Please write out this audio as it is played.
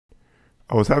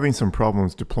I was having some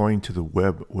problems deploying to the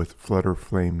web with Flutter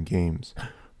Flame games.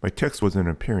 My text wasn't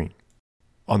appearing.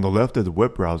 On the left is the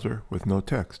web browser with no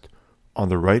text. On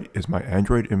the right is my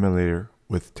Android emulator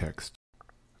with text.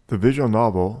 The visual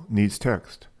novel needs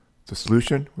text. The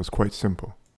solution was quite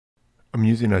simple. I'm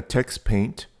using a text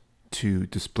paint to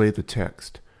display the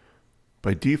text.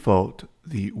 By default,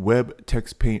 the web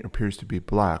text paint appears to be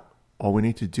black. All we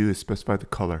need to do is specify the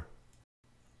color.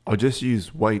 I'll just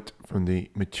use white from the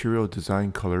material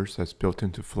design colors that's built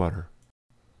into Flutter.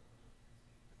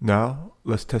 Now,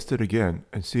 let's test it again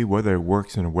and see whether it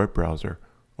works in a web browser.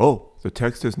 Oh, the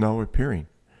text is now appearing.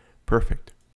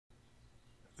 Perfect.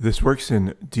 This works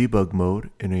in debug mode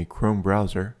in a Chrome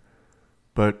browser,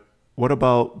 but what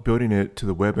about building it to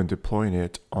the web and deploying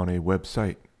it on a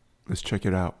website? Let's check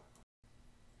it out.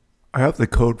 I have the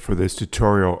code for this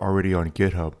tutorial already on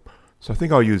GitHub, so I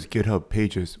think I'll use GitHub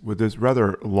Pages with this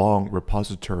rather long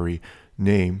repository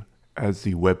name as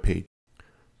the web page.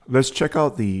 Let's check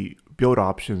out the build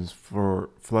options for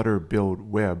Flutter build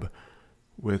web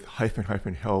with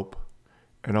 --help,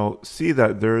 and I'll see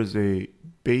that there is a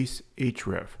base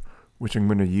href, which I'm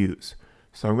going to use.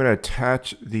 So I'm going to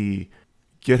attach the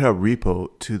GitHub repo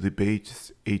to the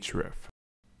base href.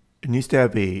 It needs to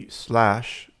have a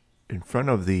slash in front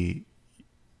of the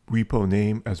repo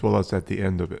name as well as at the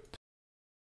end of it.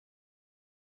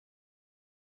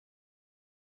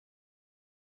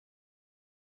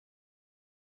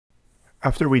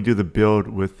 After we do the build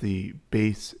with the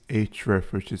base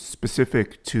href, which is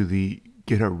specific to the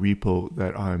GitHub repo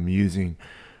that I'm using,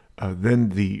 then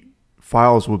the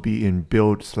files will be in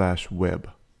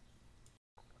build/web.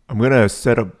 I'm going to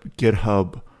set up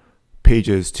GitHub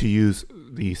Pages to use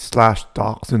the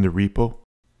 /docs in the repo.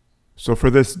 So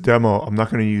for this demo, I'm not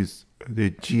going to use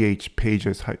the GH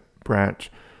Pages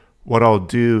branch. What I'll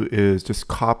do is just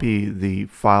copy the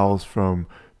files from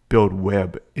build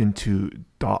web into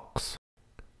docs.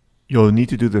 You'll need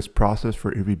to do this process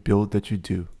for every build that you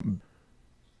do.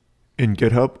 In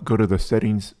GitHub, go to the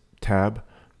Settings tab,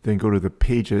 then go to the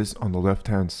Pages on the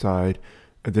left-hand side,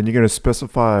 and then you're going to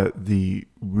specify the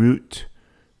root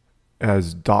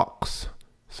as docs.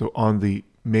 So on the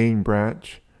main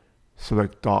branch,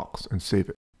 select docs and save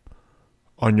it.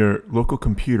 On your local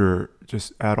computer,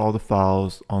 just add all the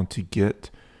files onto Git,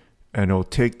 and it'll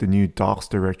take the new docs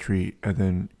directory and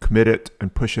then commit it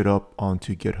and push it up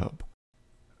onto GitHub.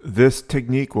 This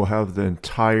technique will have the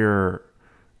entire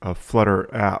Flutter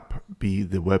app be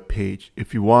the web page.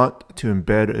 If you want to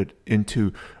embed it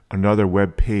into another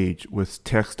web page with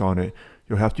text on it,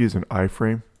 you'll have to use an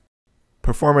iframe.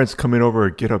 Performance coming over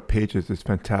GitHub Pages is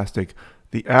fantastic.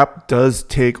 The app does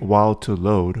take a while to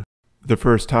load the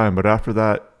first time, but after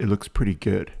that, it looks pretty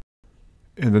good.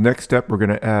 In the next step, we're going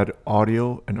to add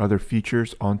audio and other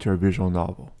features onto our visual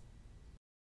novel.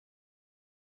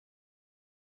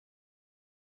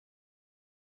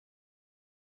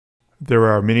 There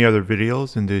are many other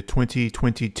videos in the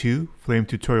 2022 Flame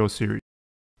tutorial series,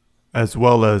 as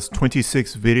well as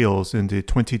 26 videos in the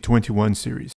 2021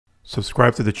 series.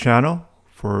 Subscribe to the channel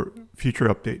for future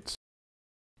updates.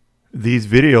 These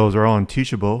videos are all on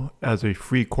Teachable as a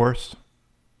free course.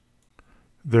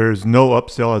 There's no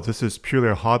upsell as this is purely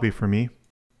a hobby for me.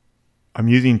 I'm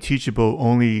using Teachable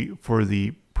only for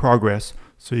the progress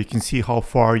so you can see how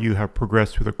far you have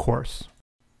progressed through the course.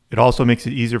 It also makes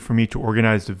it easier for me to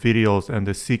organize the videos and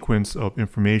the sequence of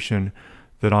information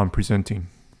that I'm presenting.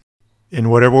 In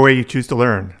whatever way you choose to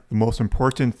learn, the most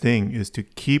important thing is to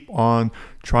keep on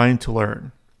trying to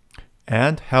learn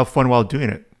and have fun while doing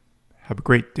it. Have a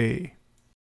great day.